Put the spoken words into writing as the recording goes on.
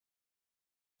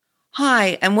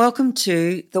Hi, and welcome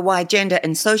to the Why Gender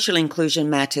and Social Inclusion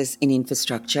Matters in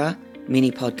Infrastructure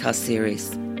mini podcast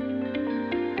series.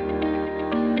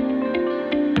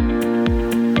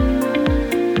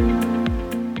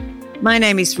 My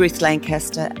name is Ruth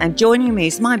Lancaster, and joining me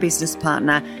is my business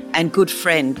partner and good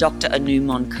friend, Dr. Anu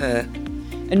Moncur.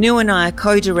 Anu and I are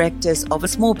co-directors of a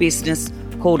small business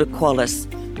called Equalis,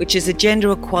 which is a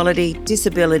gender equality,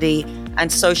 disability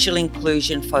and social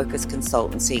inclusion focused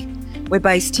consultancy. We're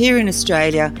based here in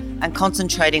Australia and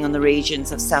concentrating on the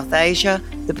regions of South Asia,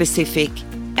 the Pacific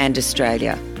and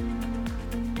Australia.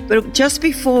 But just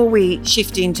before we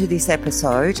shift into this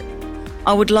episode,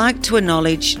 I would like to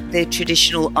acknowledge the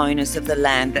traditional owners of the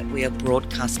land that we are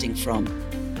broadcasting from.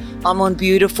 I'm on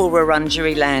beautiful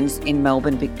Wurundjeri lands in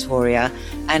Melbourne, Victoria,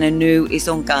 and Anu is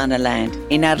on Kaurna land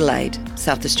in Adelaide,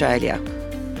 South Australia.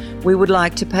 We would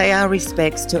like to pay our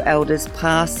respects to elders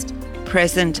past,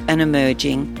 present and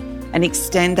emerging, and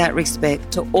extend that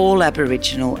respect to all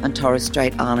Aboriginal and Torres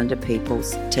Strait Islander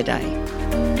peoples today.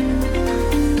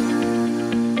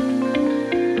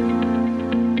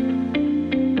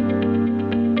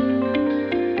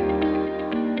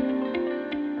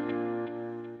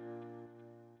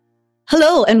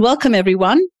 Hello and welcome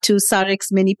everyone to SARIC's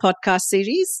mini podcast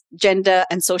series, Gender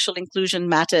and Social Inclusion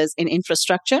Matters in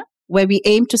Infrastructure, where we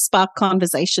aim to spark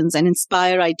conversations and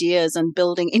inspire ideas on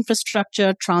building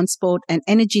infrastructure, transport, and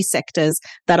energy sectors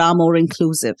that are more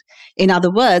inclusive. In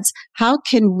other words, how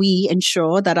can we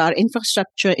ensure that our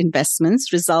infrastructure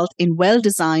investments result in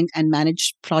well-designed and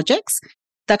managed projects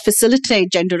that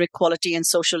facilitate gender equality and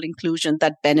social inclusion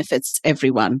that benefits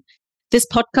everyone? This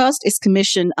podcast is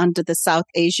commissioned under the South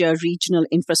Asia Regional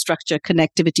Infrastructure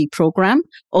Connectivity Program,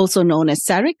 also known as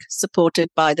SARIC, supported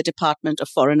by the Department of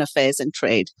Foreign Affairs and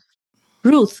Trade.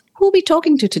 Ruth, who are we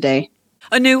talking to today?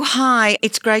 Anu, hi.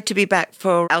 It's great to be back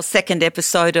for our second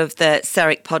episode of the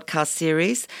SARIC podcast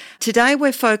series. Today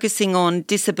we're focusing on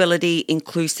disability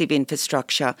inclusive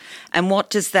infrastructure and what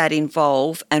does that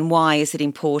involve and why is it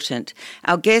important.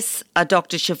 Our guests are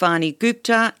Dr. Shivani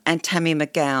Gupta and Tammy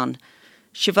McGowan.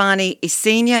 Shivani is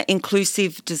Senior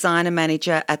Inclusive Designer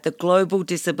Manager at the Global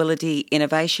Disability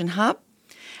Innovation Hub.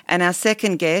 And our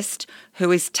second guest,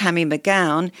 who is Tammy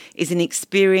McGowan, is an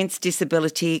experienced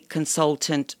disability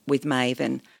consultant with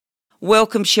Maven.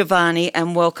 Welcome, Shivani,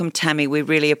 and welcome, Tammy. We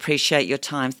really appreciate your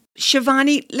time.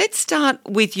 Shivani, let's start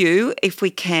with you, if we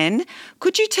can.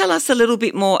 Could you tell us a little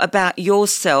bit more about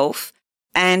yourself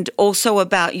and also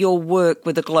about your work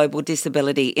with the Global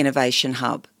Disability Innovation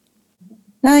Hub?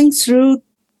 Thanks, Ruth.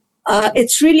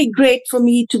 It's really great for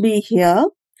me to be here.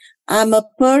 I'm a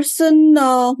person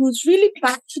who's really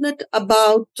passionate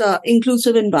about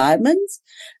inclusive environments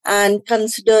and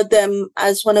consider them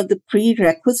as one of the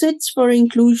prerequisites for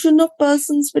inclusion of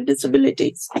persons with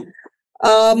disabilities.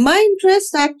 My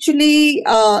interest actually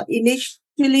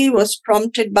initially was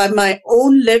prompted by my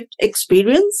own lived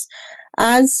experience.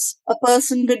 As a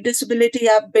person with disability,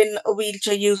 I've been a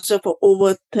wheelchair user for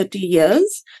over 30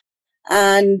 years.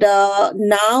 And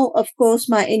now, of course,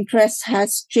 my interest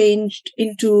has changed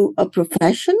into a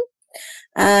profession.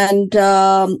 And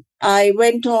I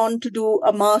went on to do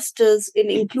a master's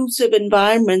in inclusive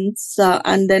environments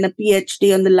and then a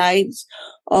PhD on the lives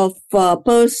of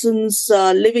persons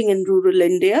living in rural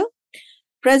India.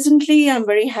 Presently, I'm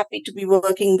very happy to be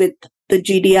working with the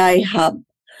GDI Hub.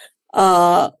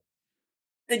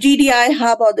 The GDI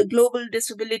Hub, or the Global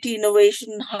Disability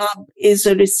Innovation Hub, is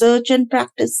a research and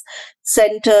practice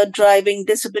center driving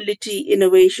disability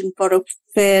innovation for a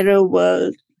fairer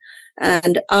world.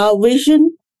 And our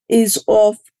vision is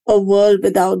of a world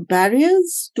without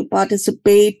barriers to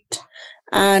participate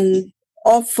and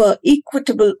offer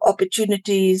equitable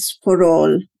opportunities for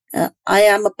all. I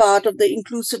am a part of the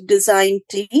inclusive design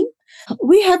team.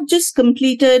 We have just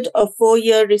completed a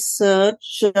 4-year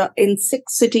research in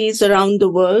 6 cities around the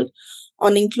world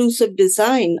on inclusive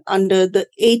design under the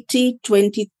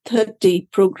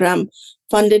 80-20-30 program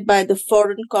funded by the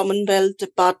Foreign Commonwealth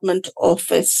Department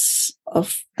Office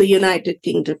of the United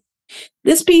Kingdom.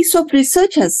 This piece of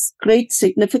research has great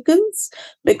significance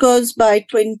because by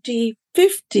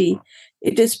 2050,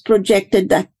 it is projected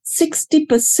that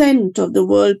 60% of the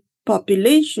world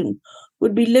population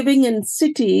would be living in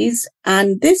cities,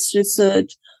 and this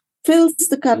research fills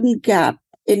the current gap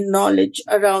in knowledge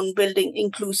around building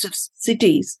inclusive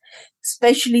cities,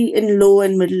 especially in low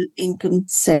and middle income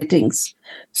settings.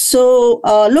 So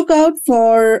look out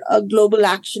for a global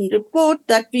action report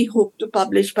that we hope to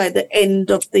publish by the end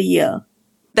of the year.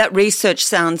 That research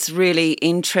sounds really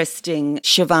interesting,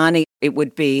 Shivani. It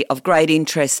would be of great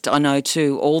interest, I know,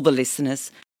 to all the listeners.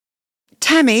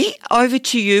 Tammy, over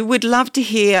to you. We'd love to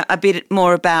hear a bit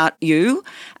more about you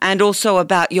and also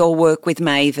about your work with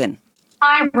Maven.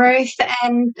 Hi, Ruth,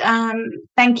 and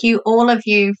thank you, all of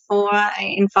you, for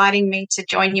inviting me to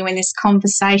join you in this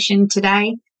conversation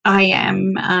today. I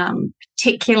am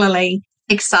particularly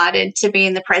excited to be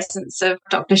in the presence of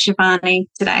Dr. Shivani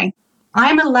today. I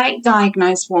am a late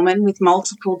diagnosed woman with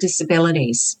multiple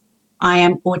disabilities. I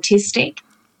am autistic,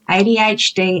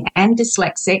 ADHD and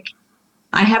dyslexic.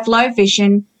 I have low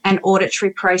vision and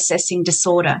auditory processing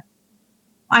disorder.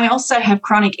 I also have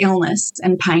chronic illness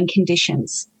and pain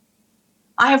conditions.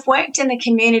 I have worked in the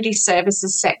community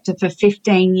services sector for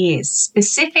 15 years,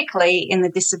 specifically in the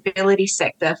disability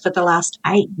sector for the last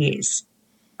 8 years.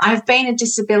 I've been a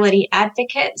disability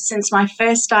advocate since my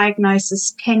first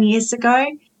diagnosis 10 years ago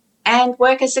and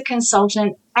work as a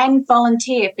consultant and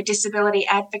volunteer for disability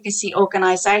advocacy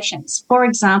organisations. For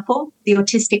example, the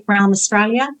Autistic Realm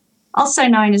Australia, also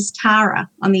known as TARA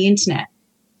on the internet.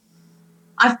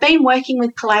 I've been working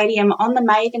with Palladium on the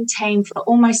Maven team for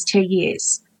almost 2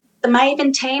 years. The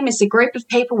Maven team is a group of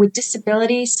people with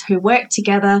disabilities who work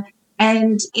together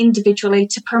and individually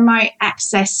to promote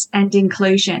access and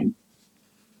inclusion.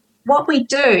 What we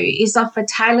do is offer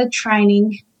tailored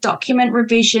training, document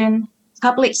revision,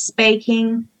 public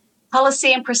speaking,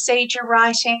 policy and procedure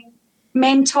writing,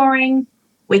 mentoring.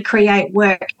 We create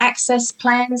work access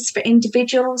plans for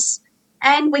individuals,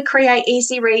 and we create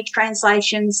easy read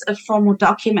translations of formal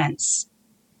documents.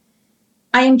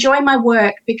 I enjoy my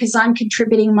work because I'm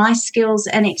contributing my skills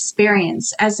and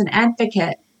experience as an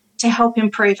advocate to help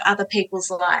improve other people's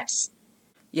lives.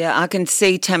 Yeah, I can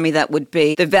see, Tammy, that would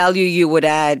be the value you would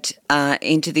add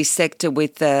into this sector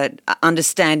with the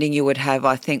understanding you would have,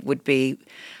 I think would be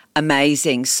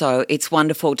amazing. So it's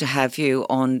wonderful to have you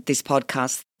on this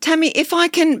podcast. Tammy, if I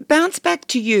can bounce back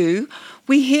to you,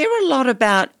 we hear a lot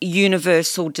about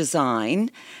universal design.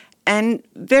 And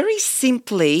very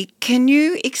simply, can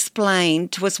you explain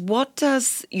to us what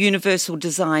does universal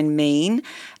design mean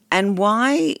and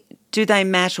why do they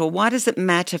matter, or why does it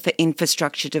matter for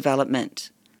infrastructure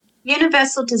development?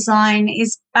 Universal design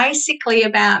is basically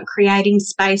about creating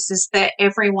spaces that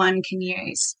everyone can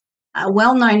use. A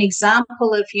well-known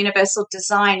example of universal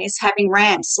design is having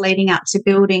ramps leading up to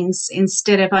buildings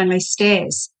instead of only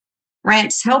stairs.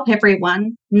 Ramps help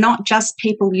everyone, not just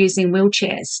people using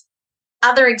wheelchairs.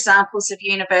 Other examples of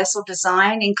universal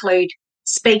design include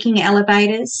speaking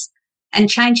elevators and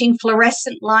changing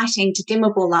fluorescent lighting to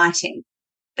dimmable lighting.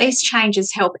 These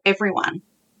changes help everyone.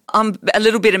 I'm a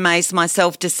little bit amazed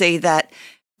myself to see that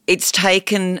it's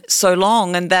taken so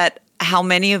long and that how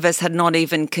many of us had not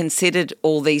even considered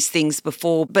all these things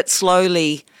before, but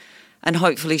slowly and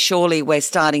hopefully surely we're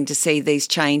starting to see these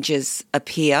changes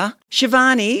appear.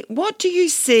 Shivani, what do you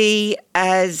see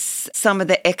as some of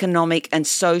the economic and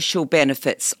social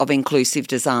benefits of inclusive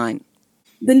design?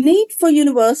 The need for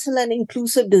universal and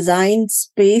inclusive design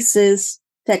spaces,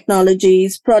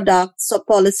 technologies, products, or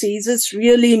policies is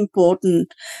really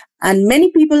important. And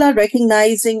many people are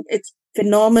recognizing its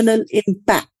phenomenal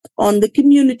impact on the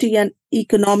community and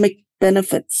economic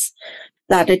benefits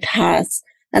that it has.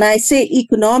 And I say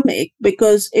economic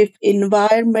because if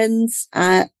environments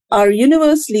are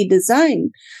universally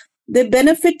designed, they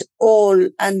benefit all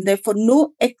and therefore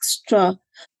no extra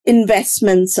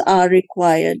investments are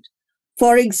required.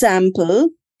 For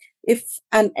example, if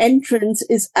an entrance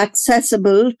is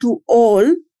accessible to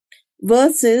all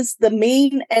versus the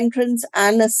main entrance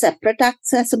and a separate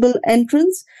accessible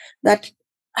entrance that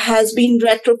has been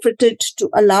retrofitted to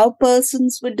allow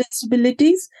persons with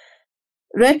disabilities,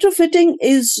 retrofitting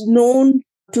is known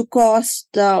to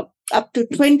cost up to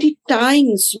 20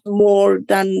 times more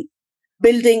than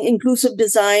building inclusive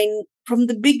design from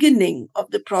the beginning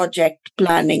of the project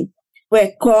planning,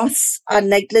 where costs are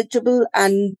negligible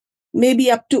and maybe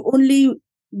up to only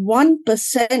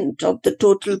 1% of the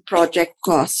total project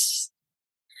costs.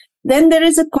 Then there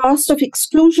is a cost of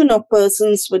exclusion of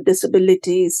persons with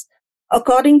disabilities.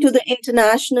 According to the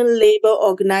International Labour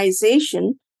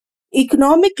Organization,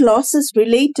 economic losses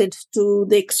related to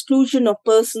the exclusion of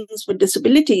persons with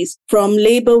disabilities from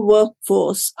labour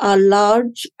workforce are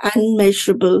large and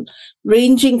measurable,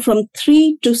 ranging from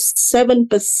 3 to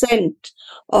 7%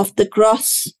 of the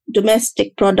gross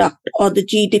domestic product or the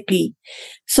GDP,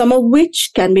 some of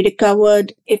which can be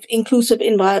recovered if inclusive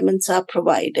environments are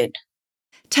provided.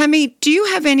 Tammy, do you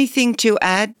have anything to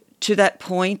add to that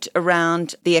point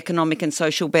around the economic and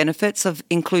social benefits of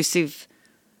inclusive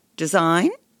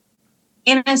design?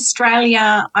 In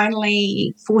Australia,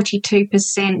 only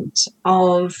 42%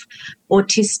 of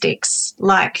autistics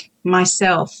like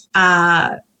myself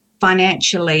are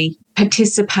financially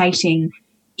participating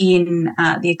in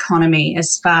the economy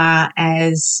as far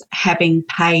as having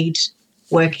paid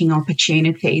working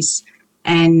opportunities,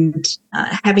 and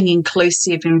having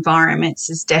inclusive environments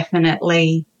is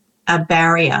definitely a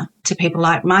barrier to people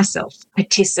like myself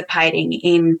participating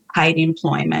in paid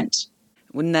employment.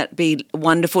 Wouldn't that be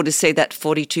wonderful to see that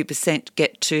 42%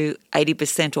 get to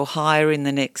 80% or higher in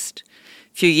the next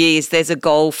few years? There's a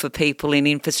goal for people in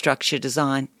infrastructure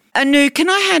design. Anu, can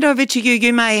I hand over to you?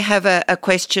 You may have a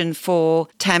question for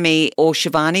Tammy or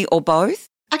Shivani or both.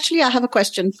 Actually, I have a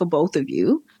question for both of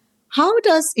you. How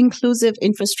does inclusive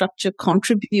infrastructure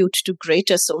contribute to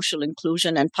greater social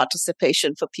inclusion and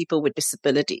participation for people with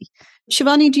disability?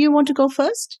 Shivani, do you want to go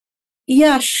first?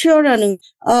 Yeah, sure, Anu.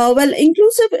 Well,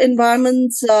 inclusive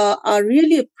environments are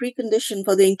really a precondition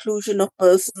for the inclusion of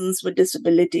persons with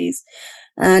disabilities.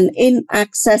 And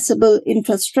inaccessible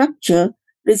infrastructure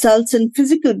results in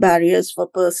physical barriers for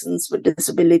persons with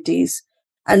disabilities.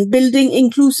 And building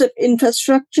inclusive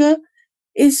infrastructure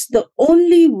is the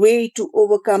only way to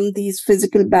overcome these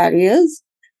physical barriers.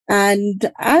 And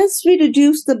as we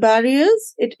reduce the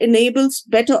barriers, it enables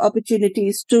better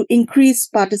opportunities to increase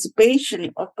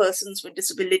participation of persons with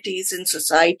disabilities in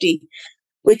society,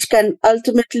 which can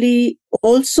ultimately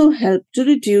also help to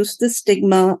reduce the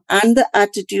stigma and the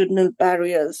attitudinal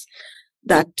barriers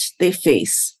that they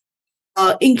face.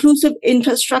 Inclusive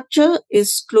infrastructure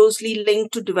is closely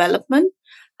linked to development,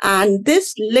 and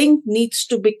this link needs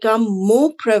to become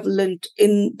more prevalent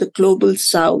in the global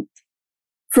south.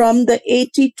 From the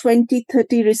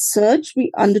 80-20-30 research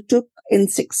we undertook in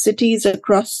 6 cities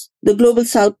across the global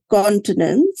south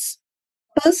continents,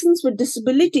 persons with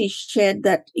disabilities shared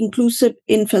that inclusive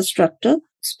infrastructure,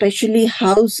 especially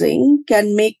housing,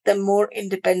 can make them more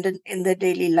independent in their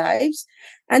daily lives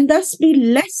and thus be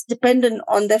less dependent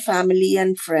on their family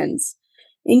and friends.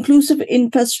 Inclusive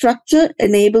infrastructure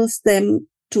enables them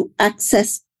to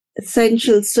access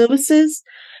essential services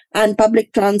and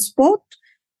public transport,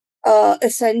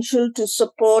 essential to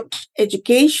support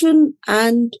education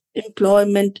and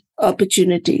employment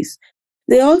opportunities.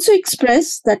 They also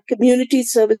express that community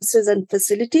services and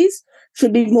facilities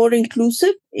should be more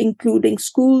inclusive, including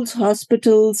schools,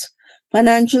 hospitals,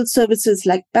 financial services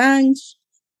like banks,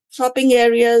 shopping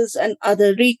areas, and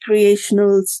other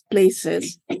recreational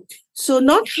places. So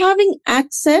not having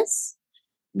access,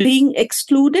 being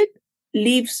excluded,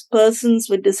 leaves persons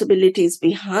with disabilities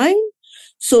behind.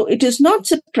 So it is not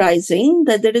surprising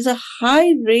that there is a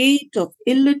high rate of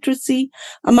illiteracy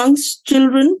amongst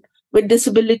children with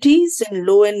disabilities in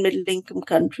low and middle income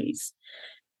countries.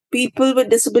 People with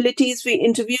disabilities we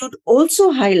interviewed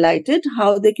also highlighted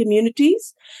how their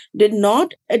communities did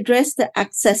not address the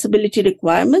accessibility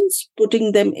requirements,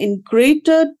 putting them in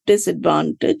greater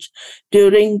disadvantage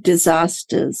during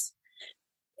disasters.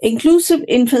 Inclusive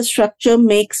infrastructure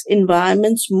makes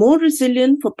environments more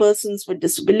resilient for persons with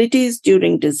disabilities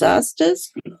during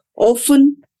disasters,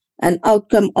 often an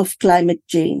outcome of climate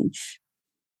change.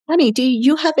 Annie, do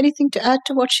you have anything to add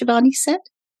to what Shivani said?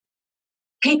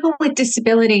 People with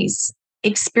disabilities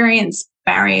experience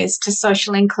barriers to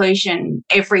social inclusion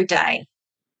every day.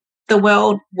 The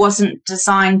world wasn't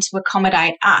designed to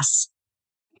accommodate us.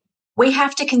 We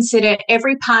have to consider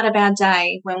every part of our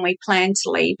day when we plan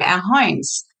to leave our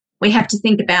homes. We have to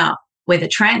think about whether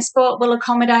transport will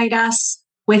accommodate us,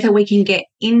 whether we can get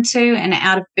into and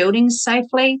out of buildings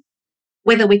safely,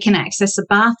 whether we can access a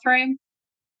bathroom,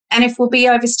 and if we'll be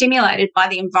overstimulated by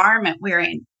the environment we're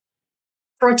in.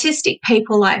 For autistic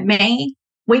people like me,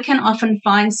 we can often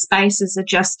find spaces are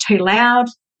just too loud,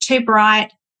 too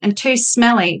bright, and too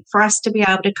smelly for us to be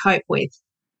able to cope with.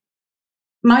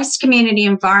 Most community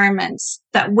environments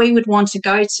that we would want to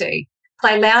go to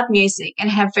play loud music and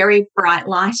have very bright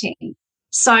lighting.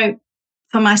 So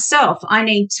for myself, I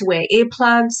need to wear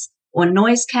earplugs or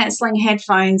noise-cancelling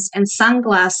headphones and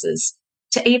sunglasses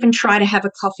to even try to have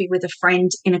a coffee with a friend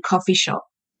in a coffee shop.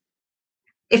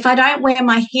 If I don't wear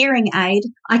my hearing aid,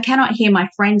 I cannot hear my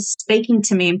friends speaking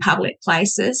to me in public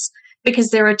places because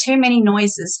there are too many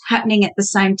noises happening at the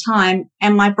same time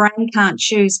and my brain can't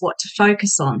choose what to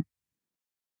focus on.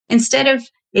 Instead of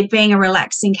it being a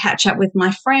relaxing catch-up with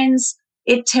my friends,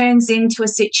 it turns into a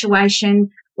situation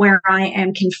where I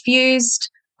am confused,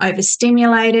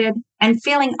 overstimulated, and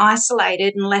feeling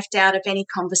isolated and left out of any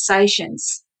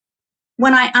conversations.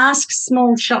 When I ask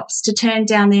small shops to turn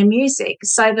down their music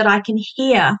so that I can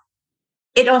hear,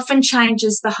 it often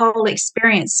changes the whole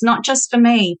experience, not just for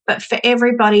me, but for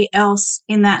everybody else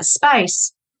in that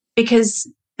space,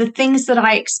 because the things that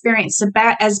I experience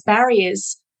as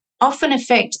barriers often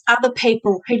affect other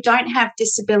people who don't have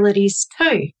disabilities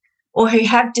too, or who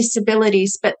have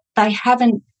disabilities, but they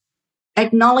haven't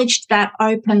acknowledged that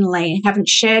openly, haven't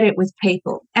shared it with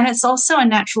people. And it's also a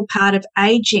natural part of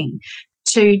aging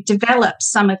to develop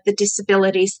some of the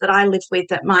disabilities that I live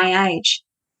with at my age.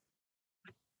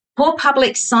 Poor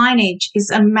public signage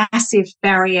is a massive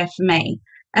barrier for me,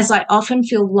 as I often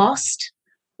feel lost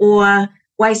or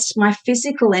waste my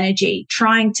physical energy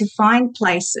trying to find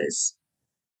places.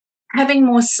 Having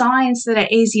more signs that are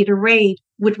easier to read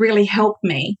would really help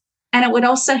me. And it would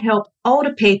also help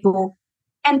older people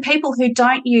and people who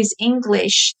don't use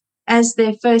English as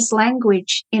their first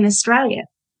language in Australia.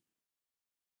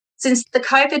 Since the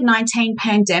COVID-19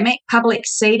 pandemic, public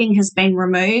seating has been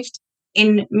removed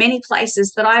in many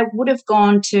places that I would have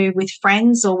gone to with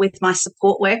friends or with my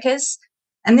support workers.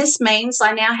 And this means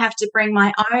I now have to bring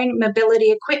my own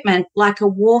mobility equipment like a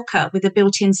walker with a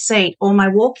built-in seat or my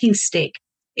walking stick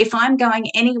if I'm going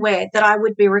anywhere that I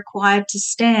would be required to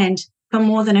stand for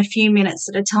more than a few minutes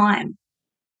at a time.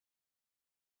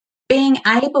 Being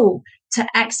able to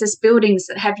access buildings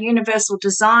that have universal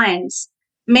designs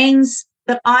means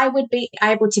that I would be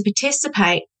able to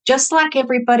participate just like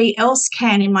everybody else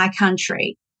can in my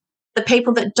country, the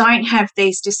people that don't have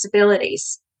these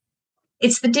disabilities.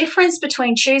 It's the difference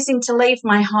between choosing to leave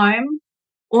my home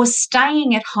or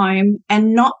staying at home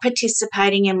and not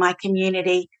participating in my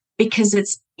community because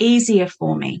it's easier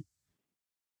for me.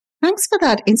 Thanks for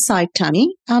that insight,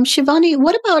 Tammy. Shivani,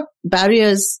 what about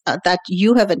barriers that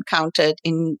you have encountered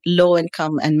in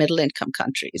low-income and middle-income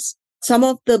countries? Some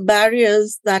of the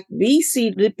barriers that we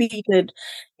see repeated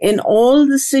in all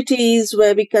the cities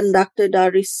where we conducted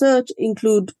our research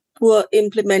include poor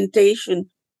implementation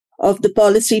of the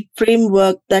policy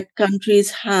framework that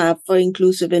countries have for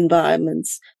inclusive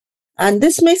environments. And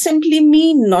this may simply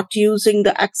mean not using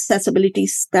the accessibility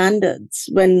standards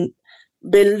when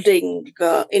building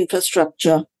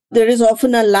infrastructure. There is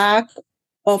often a lack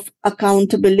of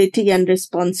accountability and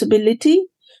responsibility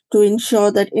to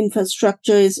ensure that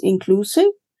infrastructure is inclusive.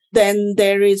 Then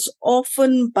there is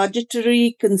often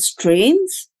budgetary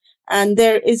constraints, and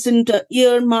there isn't an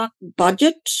earmarked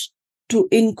budget to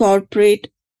incorporate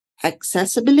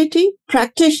accessibility.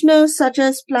 Practitioners such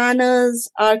as planners,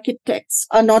 architects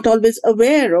are not always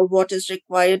aware of what is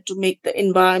required to make the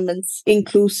environments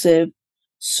inclusive.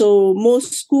 So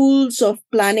most schools of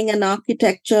planning and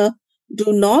architecture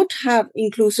do not have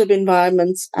inclusive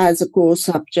environments as a core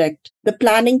subject. The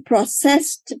planning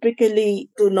process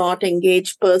typically do not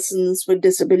engage persons with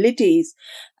disabilities,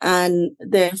 and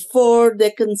therefore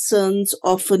their concerns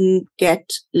often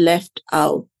get left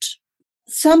out.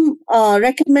 Some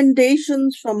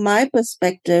recommendations from my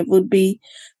perspective would be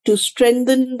to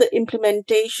strengthen the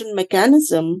implementation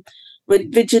mechanism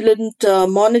with vigilant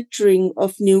monitoring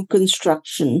of new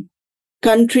construction.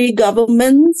 Country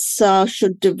governments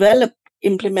should develop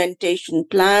implementation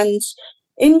plans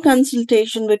in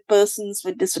consultation with persons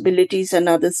with disabilities and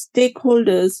other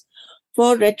stakeholders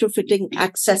for retrofitting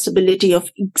accessibility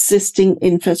of existing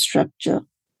infrastructure.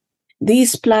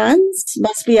 These plans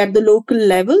must be at the local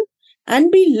level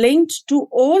and be linked to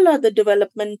all other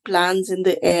development plans in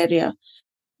the area.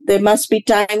 There must be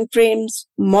timeframes,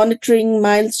 monitoring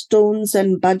milestones,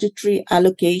 and budgetary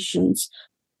allocations.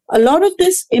 A lot of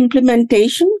this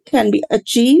implementation can be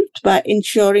achieved by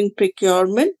ensuring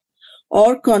procurement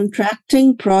or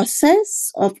contracting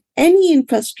process of any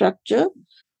infrastructure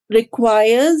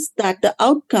requires that the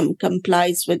outcome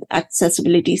complies with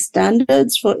accessibility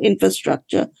standards for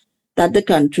infrastructure that the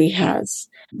country has.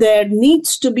 There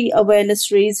needs to be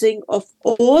awareness raising of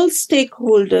all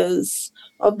stakeholders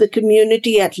of the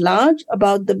community at large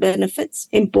about the benefits,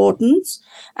 importance,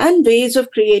 and ways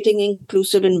of creating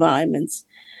inclusive environments.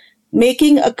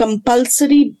 Making a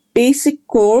compulsory basic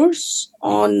course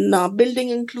on building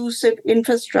inclusive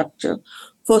infrastructure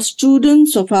for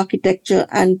students of architecture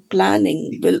and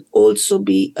planning will also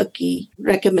be a key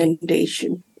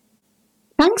recommendation.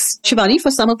 Thanks, Shivani,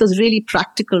 for some of those really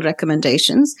practical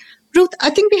recommendations. Ruth, I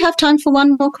think we have time for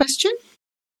one more question.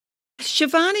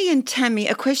 Shivani and Tammy,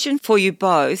 a question for you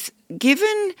both.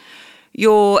 Given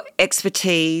your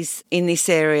expertise in this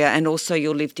area and also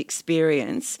your lived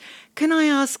experience, can I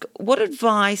ask, what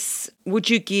advice would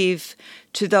you give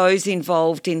to those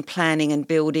involved in planning and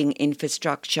building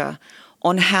infrastructure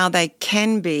on how they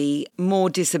can be more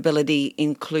disability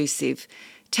inclusive?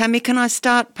 Tammy, can I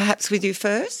start perhaps with you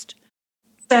first?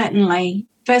 Certainly.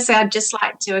 Firstly, I'd just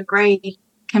like to agree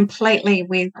completely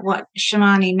with what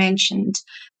Shivani mentioned.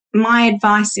 My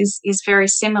advice is very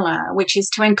similar, which is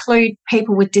to include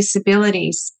people with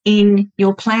disabilities in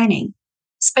your planning.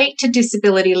 Speak to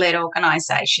disability-led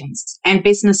organisations and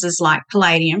businesses like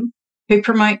Palladium who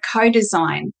promote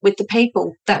co-design with the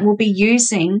people that will be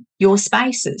using your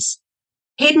spaces.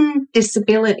 hidden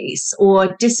disabilities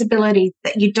or disabilities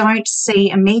that you don't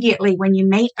see immediately when you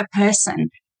meet a person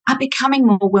are becoming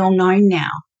more well known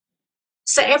now.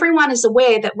 So everyone is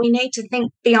aware that we need to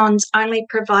think beyond only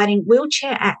providing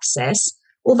wheelchair access,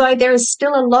 although there is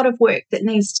still a lot of work that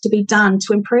needs to be done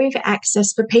to improve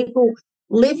access for people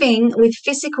living with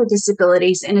physical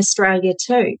disabilities in Australia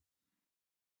too.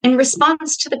 In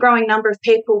response to the growing number of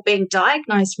people being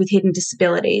diagnosed with hidden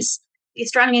disabilities, the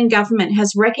Australian government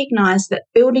has recognised that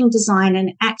building design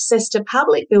and access to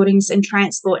public buildings and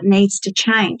transport needs to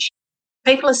change.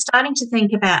 People are starting to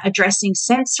think about addressing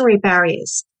sensory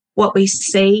barriers, what we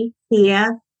see,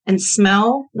 hear and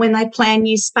smell when they plan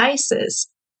new spaces.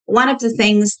 One of the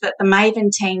things that the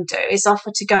Maven team do is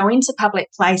offer to go into public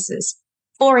places,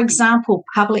 for example,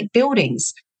 public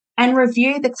buildings, and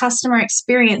review the customer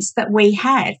experience that we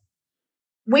had.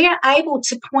 We are able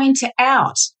to point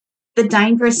out the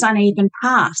dangerous uneven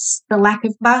paths, the lack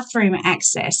of bathroom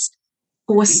access,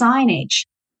 poor signage,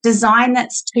 design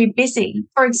that's too busy,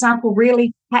 for example,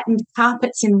 really patterned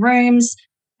carpets in rooms,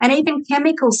 and even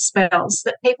chemical spills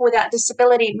that people without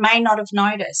disability may not have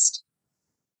noticed.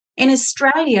 In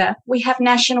Australia, we have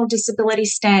national disability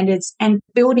standards and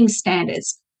building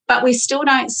standards, but we still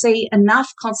don't see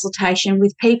enough consultation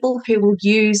with people who will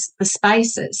use the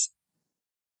spaces.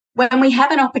 When we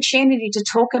have an opportunity to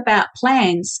talk about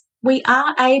plans, we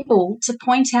are able to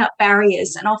point out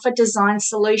barriers and offer design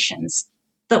solutions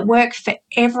that work for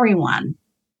everyone.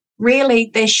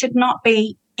 Really, there should not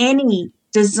be any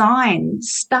design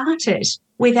started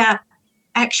without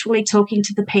actually talking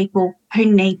to the people who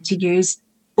need to use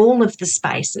all of the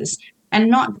spaces and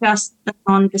not just the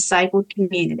non-disabled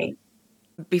community.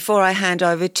 Before I hand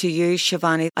over to you,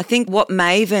 Shivani, I think what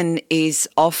Maven is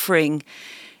offering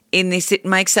in this, it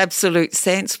makes absolute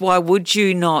sense. Why would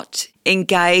you not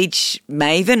engage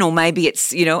Maven, or maybe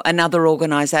it's, another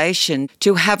organisation,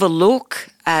 to have a look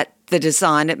at the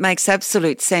design? It makes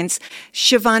absolute sense.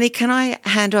 Shivani, can I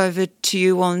hand over to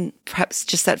you on perhaps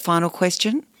just that final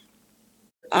question?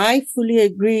 I fully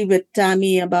agree with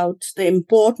Tammy about the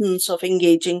importance of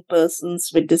engaging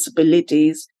persons with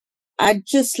disabilities. I'd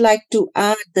just like to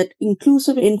add that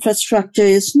inclusive infrastructure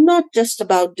is not just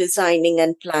about designing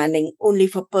and planning only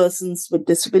for persons with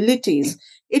disabilities.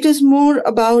 It is more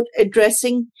about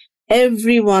addressing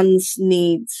everyone's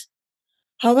needs.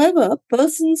 However,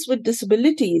 persons with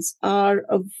disabilities are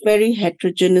a very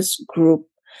heterogeneous group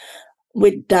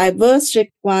with diverse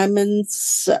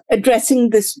requirements. Addressing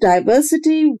this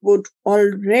diversity would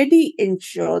already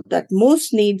ensure that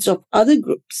most needs of other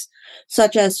groups,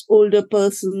 such as older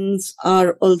persons,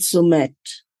 are also met.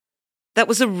 That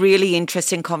was a really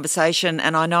interesting conversation,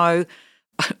 and I know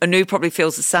Anu probably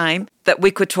feels the same, that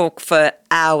we could talk for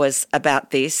hours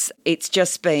about this. It's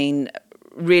just been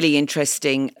really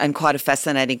interesting and quite a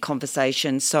fascinating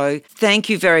conversation. So thank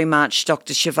you very much,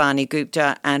 Dr. Shivani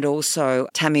Gupta and also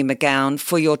Tammy McGowan,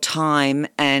 for your time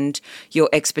and your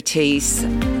expertise.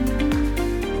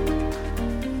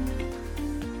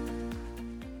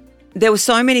 There were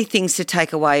so many things to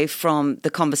take away from the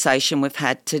conversation we've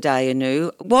had today,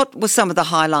 Anu. What were some of the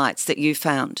highlights that you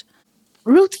found?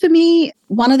 Ruth, for me,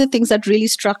 one of the things that really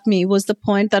struck me was the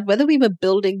point that whether we were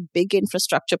building big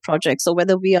infrastructure projects or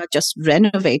whether we are just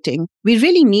renovating, we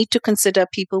really need to consider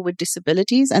people with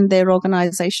disabilities and their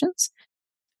organizations.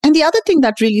 And the other thing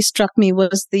that really struck me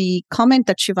was the comment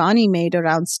that Shivani made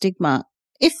around stigma.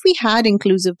 If we had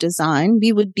inclusive design,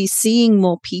 we would be seeing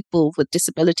more people with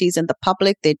disabilities in the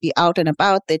public. They'd be out and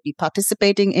about. They'd be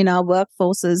participating in our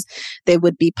workforces. They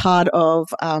would be part of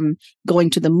going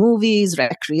to the movies,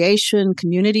 recreation,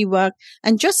 community work.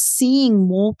 And just seeing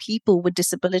more people with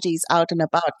disabilities out and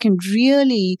about can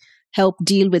really help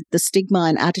deal with the stigma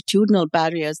and attitudinal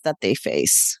barriers that they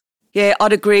face. Yeah,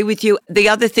 I'd agree with you. The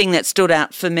other thing that stood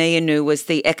out for me, Anu, was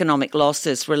the economic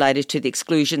losses related to the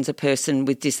exclusions of person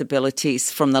with disabilities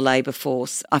from the labour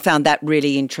force. I found that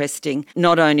really interesting,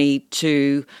 not only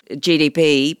to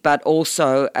GDP, but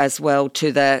also as well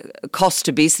to the cost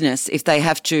to business if they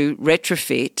have to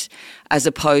retrofit as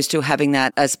opposed to having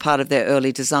that as part of their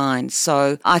early design.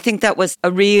 So I think that was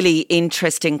a really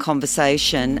interesting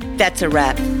conversation. That's a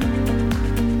wrap.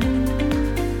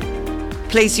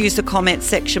 Please use the comment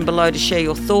section below to share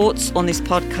your thoughts on this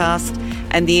podcast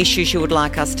and the issues you would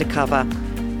like us to cover.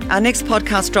 Our next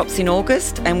podcast drops in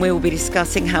August, and we will be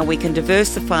discussing how we can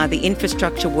diversify the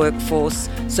infrastructure workforce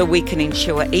so we can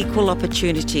ensure equal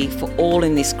opportunity for all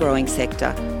in this growing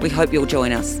sector. We hope you'll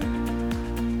join us.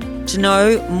 To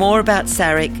know more about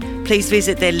SARIC, please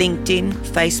visit their LinkedIn,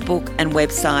 Facebook and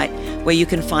website, where you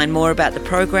can find more about the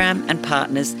program and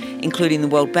partners, including the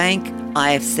World Bank,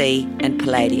 IFC and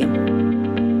Palladium.